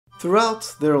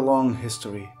Throughout their long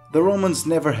history, the Romans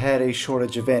never had a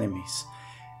shortage of enemies.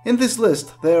 In this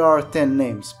list there are 10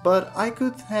 names, but I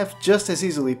could have just as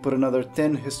easily put another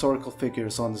 10 historical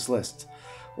figures on this list,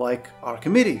 like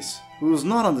Archimedes, who's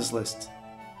not on this list.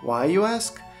 Why, you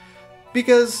ask?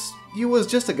 Because he was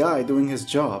just a guy doing his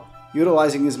job,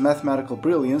 utilizing his mathematical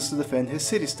brilliance to defend his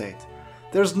city-state.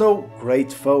 There's no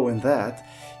great foe in that,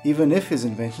 even if his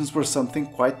inventions were something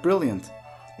quite brilliant.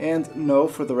 And no,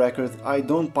 for the record, I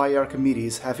don't buy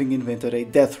Archimedes having invented a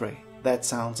death ray. That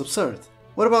sounds absurd.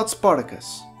 What about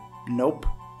Spartacus? Nope.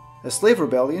 A slave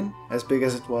rebellion, as big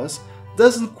as it was,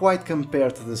 doesn't quite compare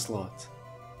to this lot.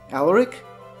 Alaric?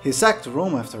 He sacked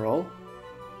Rome after all.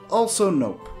 Also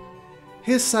nope.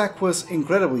 His sack was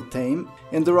incredibly tame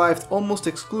and derived almost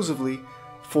exclusively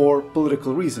for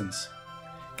political reasons.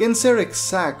 Genseric's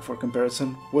sack, for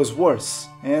comparison, was worse,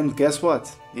 and guess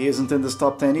what? He isn't in this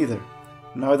top 10 either.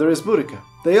 Neither is Boudica.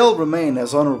 They all remain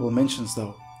as honorable mentions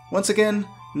though. Once again,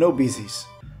 no beesies.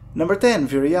 Number 10,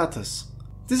 Viriathus.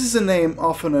 This is a name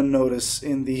often unnoticed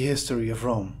in the history of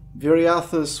Rome.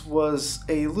 Viriathus was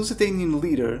a Lusitanian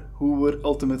leader who would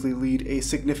ultimately lead a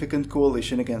significant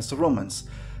coalition against the Romans.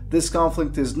 This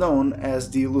conflict is known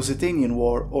as the Lusitanian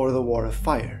War or the War of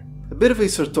Fire. A bit of a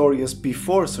Sertorius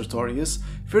before Sertorius,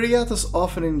 Viriathus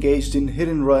often engaged in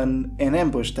hit-and-run and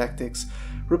ambush tactics,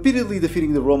 repeatedly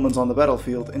defeating the Romans on the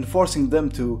battlefield and forcing them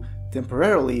to,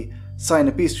 temporarily, sign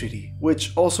a peace treaty,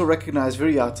 which also recognized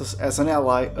Viriathus as an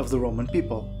ally of the Roman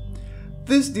people.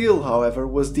 This deal, however,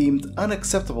 was deemed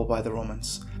unacceptable by the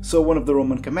Romans, so one of the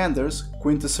Roman commanders,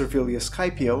 Quintus Servilius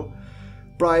Caepio,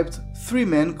 bribed 3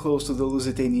 men close to the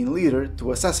Lusitanian leader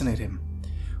to assassinate him,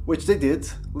 which they did,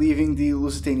 leaving the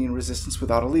Lusitanian resistance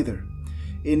without a leader.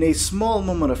 In a small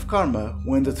moment of karma,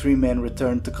 when the 3 men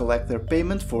returned to collect their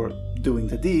payment for doing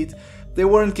the deed, they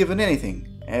weren't given anything,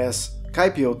 as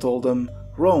Caepio told them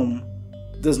Rome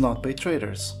does not pay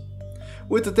traitors.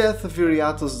 With the death of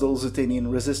Viriathus, the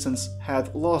Lusitanian resistance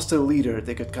had lost a leader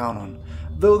they could count on.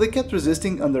 Though they kept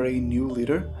resisting under a new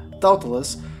leader,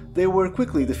 Tautulus, they were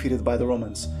quickly defeated by the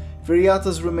Romans.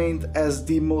 Viriathus remained as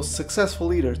the most successful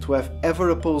leader to have ever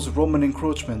opposed Roman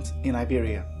encroachment in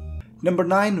Iberia. Number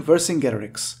 9,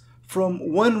 Vercingetorix.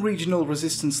 From one regional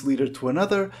resistance leader to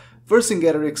another,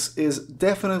 Vercingetorix is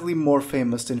definitely more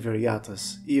famous than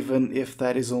Viriathus, even if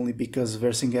that is only because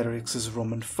Vercingetorix's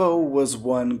Roman foe was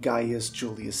one Gaius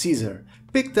Julius Caesar.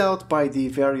 Picked out by the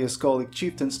various Gallic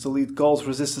chieftains to lead Gaul's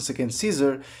resistance against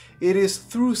Caesar, it is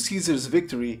through Caesar's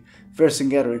victory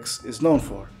Vercingetorix is known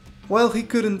for. While he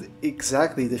couldn't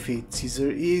exactly defeat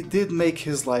Caesar, he did make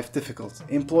his life difficult,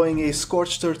 employing a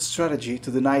scorched earth strategy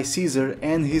to deny Caesar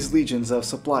and his legions of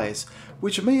supplies,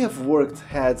 which may have worked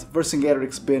had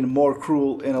Vercingetorix been more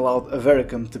cruel and allowed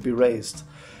Avaricum to be razed.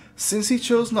 Since he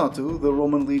chose not to, the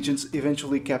Roman legions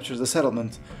eventually captured the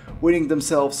settlement, winning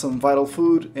themselves some vital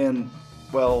food and,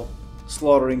 well,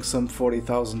 slaughtering some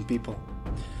 40,000 people.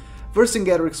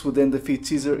 Vercingetorix would then defeat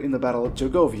Caesar in the Battle of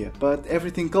Gergovia, but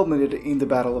everything culminated in the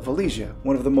Battle of Alesia,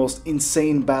 one of the most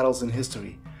insane battles in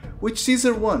history, which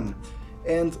Caesar won,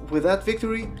 and with that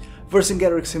victory,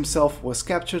 Vercingetorix himself was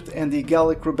captured and the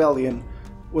Gallic rebellion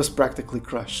was practically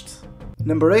crushed.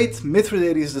 Number 8,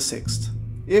 Mithridates VI.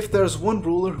 If there's one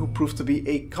ruler who proved to be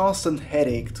a constant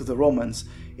headache to the Romans,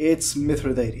 it's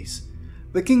Mithridates.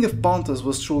 The king of Pontus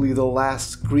was truly the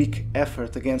last Greek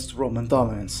effort against Roman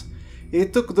dominance.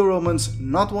 It took the Romans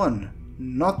not 1,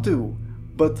 not 2,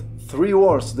 but 3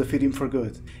 wars to defeat him for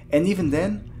good, and even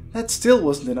then, that still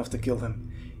wasn't enough to kill him.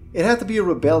 It had to be a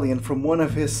rebellion from one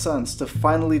of his sons to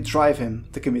finally drive him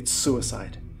to commit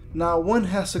suicide. Now, one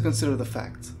has to consider the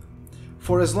fact.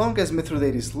 For as long as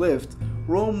Mithridates lived,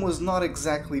 Rome was not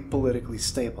exactly politically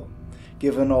stable,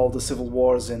 given all the civil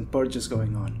wars and purges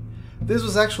going on. This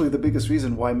was actually the biggest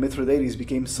reason why Mithridates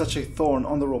became such a thorn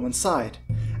on the Roman side.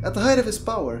 At the height of his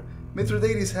power,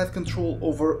 Mithridates had control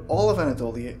over all of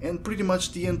Anatolia and pretty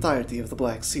much the entirety of the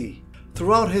Black Sea.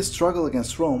 Throughout his struggle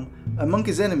against Rome, among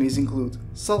his enemies include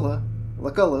Sulla,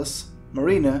 Lucullus,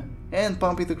 Marina, and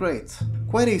Pompey the Great.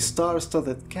 Quite a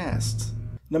star-studded cast.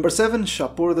 Number 7,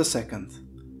 Shapur II.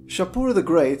 Shapur the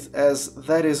Great, as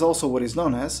that is also what he's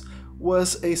known as,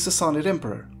 was a Sassanid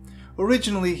emperor.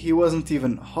 Originally, he wasn't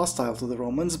even hostile to the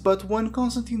Romans, but when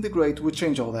Constantine the Great would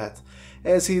change all that,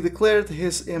 as he declared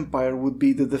his empire would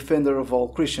be the defender of all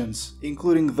Christians,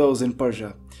 including those in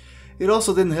Persia. It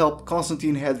also didn't help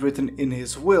Constantine had written in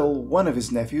his will one of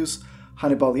his nephews,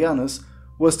 Hannibal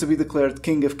was to be declared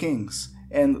King of Kings,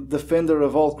 and defender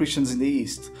of all Christians in the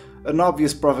East, an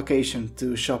obvious provocation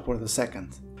to Shapur II.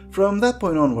 From that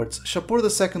point onwards, Shapur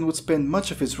II would spend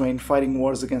much of his reign fighting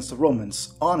wars against the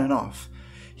Romans, on and off.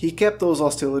 He kept those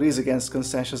hostilities against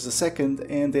Constantius II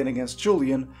and then against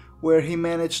Julian, where he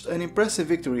managed an impressive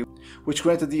victory which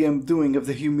granted the undoing of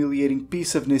the humiliating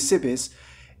Peace of Nisibis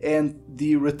and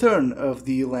the return of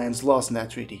the lands lost in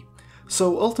that treaty.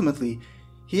 So ultimately,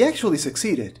 he actually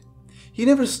succeeded. He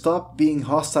never stopped being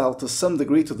hostile to some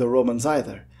degree to the Romans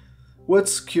either.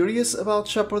 What's curious about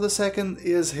Shapur II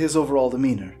is his overall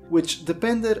demeanor, which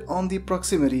depended on the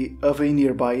proximity of a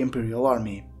nearby imperial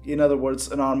army, in other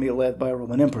words, an army led by a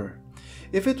Roman emperor.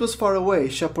 If it was far away,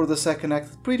 Shapur II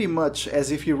acted pretty much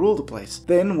as if he ruled the place.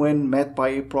 Then, when met by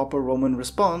a proper Roman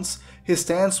response, his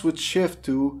stance would shift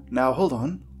to, now hold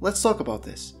on, let's talk about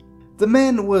this. The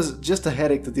man was just a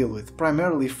headache to deal with,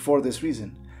 primarily for this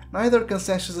reason. Neither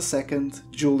Constantius II,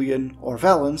 Julian, or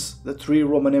Valens, the three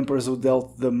Roman emperors who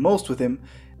dealt the most with him,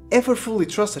 ever fully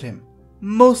trusted him,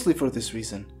 mostly for this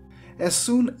reason. As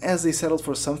soon as they settled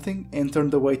for something and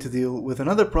turned away to deal with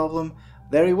another problem,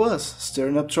 there he was,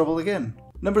 stirring up trouble again.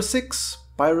 Number 6.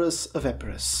 Pyrrhus of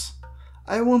Epirus.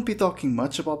 I won't be talking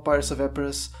much about Pyrrhus of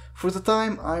Epirus. For the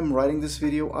time I'm writing this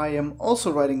video, I am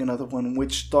also writing another one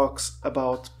which talks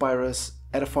about Pyrrhus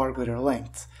at a far greater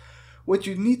length. What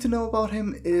you need to know about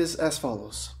him is as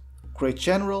follows. Great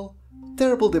general,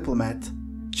 terrible diplomat,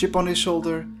 chip on his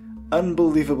shoulder,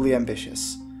 unbelievably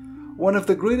ambitious. One of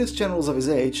the greatest generals of his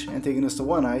age, Antigonus the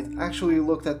One-Eyed, actually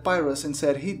looked at Pyrrhus and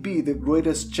said he'd be the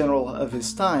greatest general of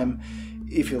his time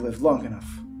if he lived long enough,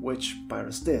 which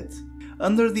Pyrrhus did.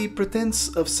 Under the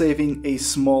pretense of saving a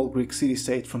small Greek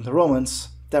city-state from the Romans,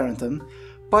 Tarentum,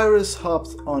 Pyrrhus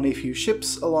hopped on a few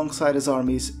ships alongside his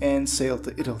armies and sailed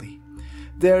to Italy.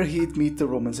 There he'd meet the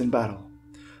Romans in battle.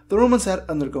 The Romans had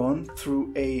undergone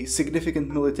through a significant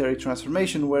military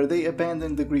transformation where they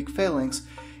abandoned the Greek phalanx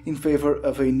in favor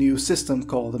of a new system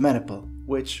called the maniple,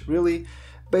 which really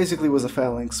basically was a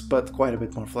phalanx but quite a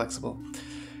bit more flexible.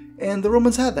 And the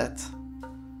Romans had that.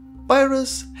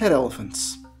 Pyrrhus had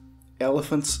elephants.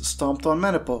 Elephants stomped on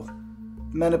maniple.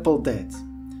 Maniple dead.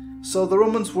 So the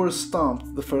Romans were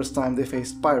stomped the first time they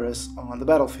faced Pyrrhus on the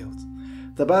battlefield.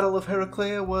 The Battle of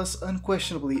Heraclea was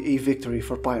unquestionably a victory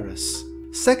for Pyrrhus.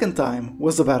 Second time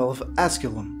was the Battle of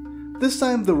Asculum. This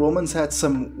time the Romans had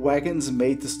some wagons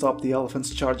made to stop the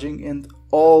elephants charging and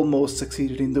almost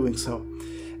succeeded in doing so.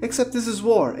 Except this is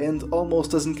war and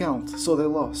almost doesn't count, so they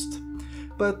lost.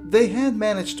 But they had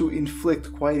managed to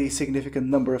inflict quite a significant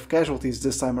number of casualties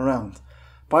this time around.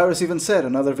 Pyrrhus even said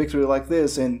another victory like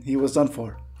this and he was done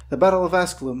for. The Battle of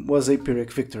Asculum was a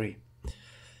Pyrrhic victory.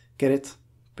 Get it?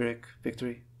 Pyrrhic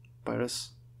victory?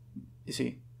 Pyrrhus? You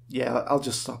see? Yeah, I'll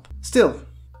just stop. Still,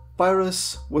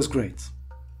 Pyrrhus was great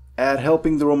at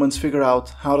helping the Romans figure out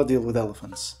how to deal with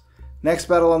elephants. Next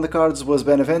battle on the cards was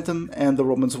Beneventum, and the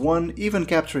Romans won, even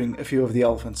capturing a few of the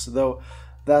elephants, though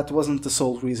that wasn't the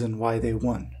sole reason why they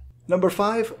won. Number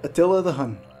 5. Attila the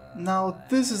Hun. Now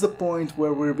this is the point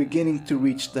where we're beginning to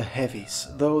reach the heavies,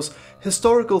 those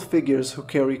historical figures who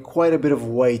carry quite a bit of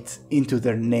weight into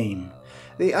their name.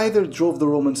 They either drove the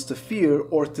Romans to fear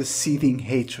or to seething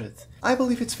hatred. I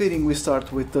believe it's fitting we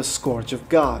start with the Scourge of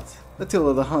God,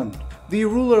 Attila the Hun. The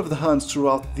ruler of the Huns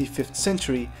throughout the 5th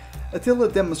century, Attila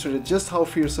demonstrated just how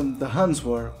fearsome the Huns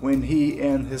were when he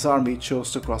and his army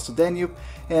chose to cross the Danube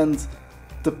and,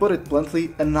 to put it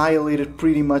bluntly, annihilated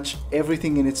pretty much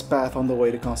everything in its path on the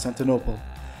way to Constantinople.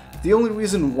 The only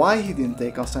reason why he didn't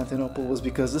take Constantinople was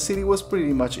because the city was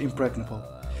pretty much impregnable.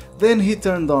 Then he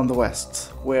turned on the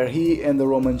west, where he and the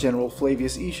Roman general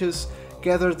Flavius Aetius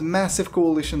gathered massive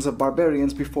coalitions of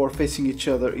barbarians before facing each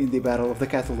other in the Battle of the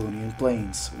Catalonian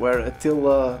Plains, where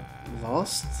Attila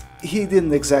lost? He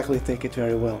didn't exactly take it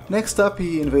very well. Next up,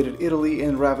 he invaded Italy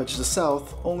and ravaged the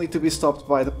south, only to be stopped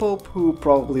by the Pope, who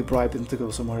probably bribed him to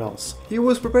go somewhere else. He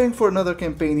was preparing for another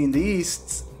campaign in the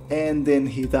east, and then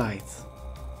he died.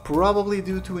 Probably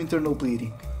due to internal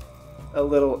bleeding. A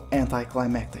little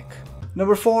anticlimactic.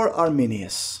 Number 4.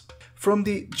 Arminius. From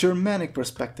the Germanic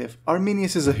perspective,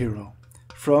 Arminius is a hero.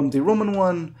 From the Roman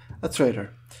one, a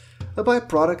traitor. A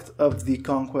byproduct of the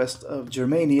conquest of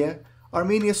Germania,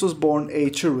 Arminius was born a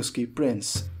Cherusci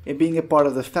prince, and being a part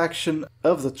of the faction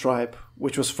of the tribe,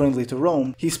 which was friendly to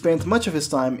Rome, he spent much of his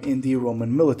time in the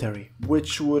Roman military,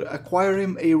 which would acquire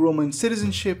him a Roman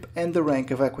citizenship and the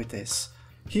rank of equites.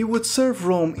 He would serve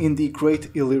Rome in the Great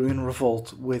Illyrian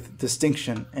Revolt with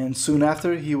distinction, and soon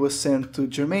after he was sent to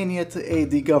Germania to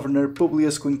aid the governor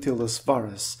Publius Quinctilius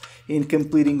Varus in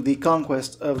completing the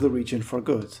conquest of the region for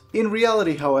good. In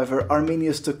reality, however,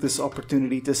 Arminius took this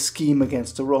opportunity to scheme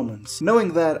against the Romans.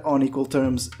 Knowing that, on equal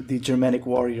terms, the Germanic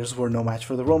warriors were no match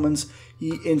for the Romans,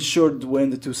 he ensured when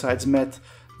the two sides met,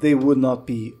 they would not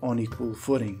be on equal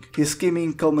footing. His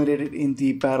scheming culminated in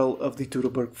the Battle of the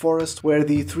Teutoburg Forest, where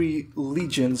the 3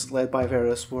 legions led by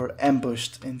Verus were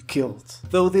ambushed and killed.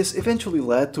 Though this eventually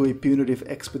led to a punitive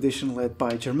expedition led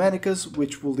by Germanicus,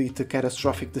 which will lead to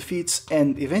catastrophic defeats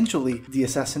and eventually the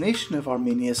assassination of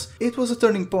Arminius, it was a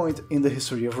turning point in the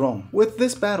history of Rome. With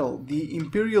this battle, the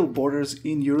imperial borders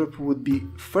in Europe would be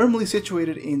firmly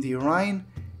situated in the Rhine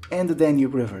and the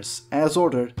Danube rivers, as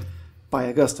ordered by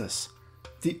Augustus.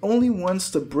 The only ones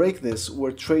to break this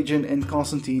were Trajan and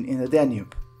Constantine in the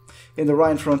Danube. In the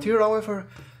Rhine frontier, however,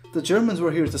 the Germans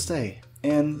were here to stay,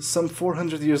 and some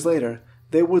 400 years later,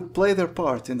 they would play their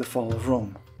part in the fall of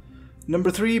Rome. Number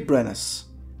 3, Brennus.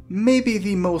 Maybe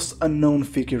the most unknown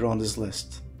figure on this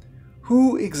list.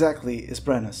 Who exactly is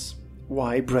Brennus?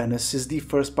 Why, Brennus is the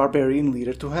first barbarian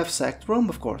leader to have sacked Rome,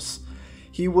 of course.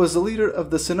 He was the leader of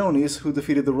the Senones who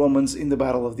defeated the Romans in the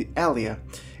Battle of the Allia,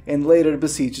 and later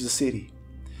besieged the city.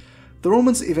 The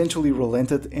Romans eventually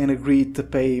relented and agreed to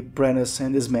pay Brennus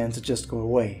and his men to just go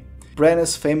away.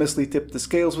 Brennus famously tipped the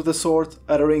scales with a sword,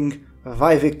 uttering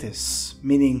 "Vae victis,"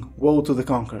 meaning "woe to the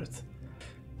conquered."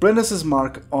 Brennus's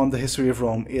mark on the history of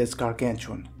Rome is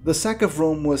gargantuan. The sack of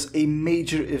Rome was a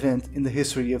major event in the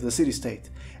history of the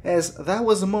city-state, as that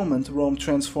was the moment Rome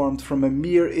transformed from a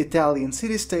mere Italian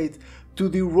city-state to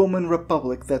the Roman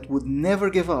Republic that would never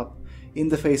give up in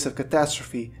the face of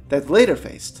catastrophe that later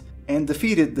faced and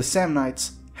defeated the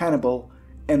Samnites, Hannibal,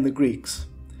 and the Greeks.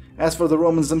 As for the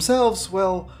Romans themselves,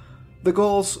 well, the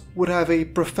Gauls would have a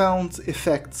profound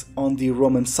effect on the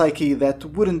Roman psyche that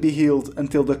wouldn't be healed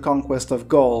until the conquest of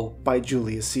Gaul by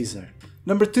Julius Caesar.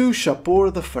 Number 2,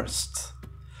 Shapur I.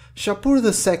 Shapur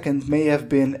II may have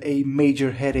been a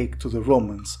major headache to the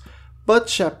Romans, but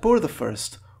Shapur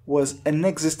I was an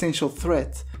existential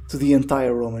threat to the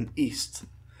entire Roman East.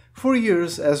 For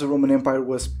years, as the Roman Empire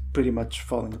was pretty much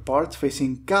falling apart,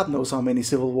 facing God knows how many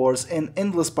civil wars and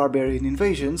endless barbarian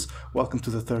invasions, welcome to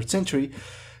the 3rd century,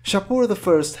 Shapur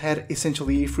I had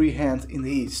essentially a free hand in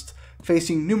the east,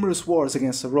 facing numerous wars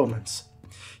against the Romans.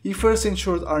 He first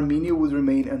ensured Armenia would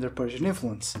remain under Persian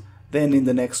influence. Then in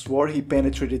the next war he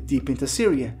penetrated deep into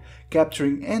Syria,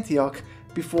 capturing Antioch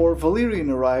before Valerian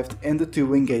arrived and the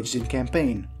two engaged in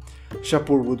campaign.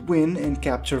 Shapur would win and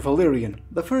capture Valerian,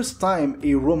 the first time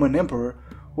a Roman emperor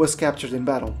was captured in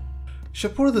battle.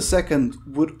 Shapur II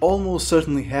would almost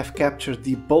certainly have captured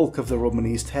the bulk of the Roman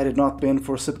East had it not been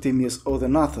for Septimius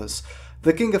Odenathus,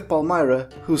 the king of Palmyra,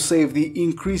 who saved the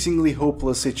increasingly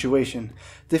hopeless situation,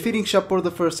 defeating Shapur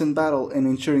I in battle and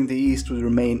ensuring the East would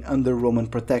remain under Roman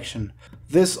protection.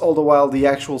 This all the while the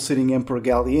actual sitting emperor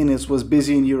Gallienus was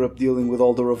busy in Europe dealing with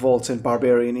all the revolts and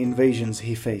barbarian invasions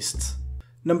he faced.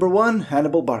 Number 1,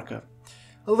 Hannibal Barca.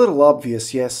 A little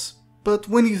obvious, yes, but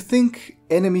when you think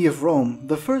enemy of Rome,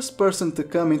 the first person to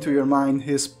come into your mind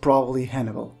is probably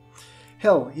Hannibal.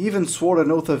 Hell, he even swore an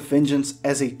oath of vengeance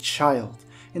as a child,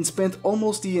 and spent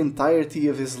almost the entirety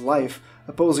of his life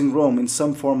opposing Rome in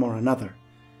some form or another.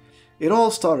 It all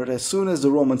started as soon as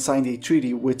the Romans signed a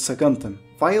treaty with Saguntum,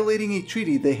 violating a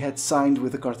treaty they had signed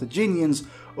with the Carthaginians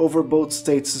over both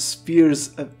states'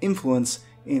 spheres of influence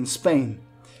in Spain.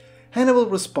 Hannibal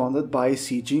responded by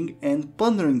sieging and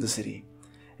plundering the city.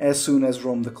 As soon as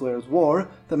Rome declared war,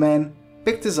 the man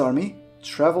picked his army,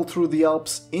 traveled through the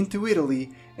Alps into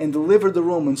Italy, and delivered the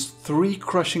Romans 3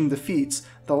 crushing defeats,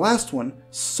 the last one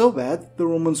so bad the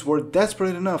Romans were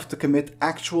desperate enough to commit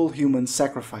actual human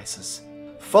sacrifices.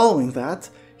 Following that,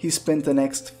 he spent the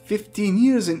next 15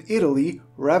 years in Italy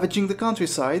ravaging the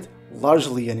countryside,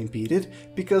 largely unimpeded,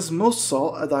 because most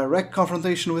saw a direct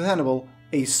confrontation with Hannibal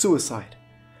a suicide.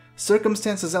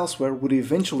 Circumstances elsewhere would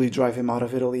eventually drive him out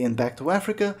of Italy and back to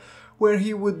Africa, where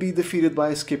he would be defeated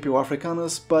by Scipio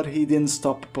Africanus, but he didn't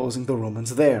stop opposing the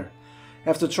Romans there.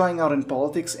 After trying out in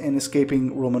politics and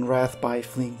escaping Roman wrath by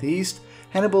fleeing the east,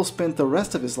 Hannibal spent the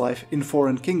rest of his life in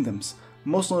foreign kingdoms,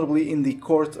 most notably in the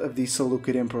court of the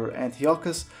Seleucid Emperor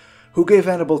Antiochus, who gave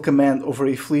Hannibal command over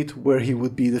a fleet where he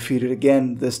would be defeated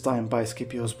again, this time by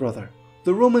Scipio's brother.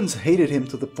 The Romans hated him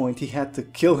to the point he had to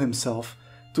kill himself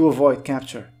to avoid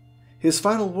capture. His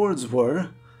final words were,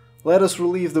 "Let us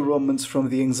relieve the Romans from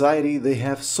the anxiety they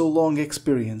have so long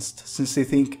experienced, since they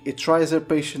think it tries their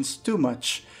patience too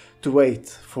much to wait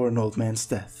for an old man's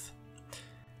death."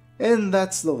 And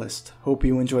that's the list. Hope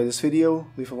you enjoyed this video.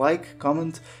 Leave a like,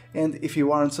 comment, and if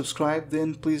you aren't subscribed,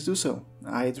 then please do so.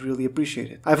 I'd really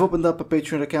appreciate it. I've opened up a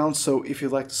Patreon account, so if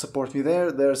you'd like to support me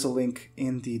there, there's a link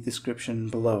in the description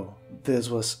below. This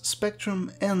was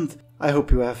Spectrum, and I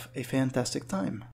hope you have a fantastic time.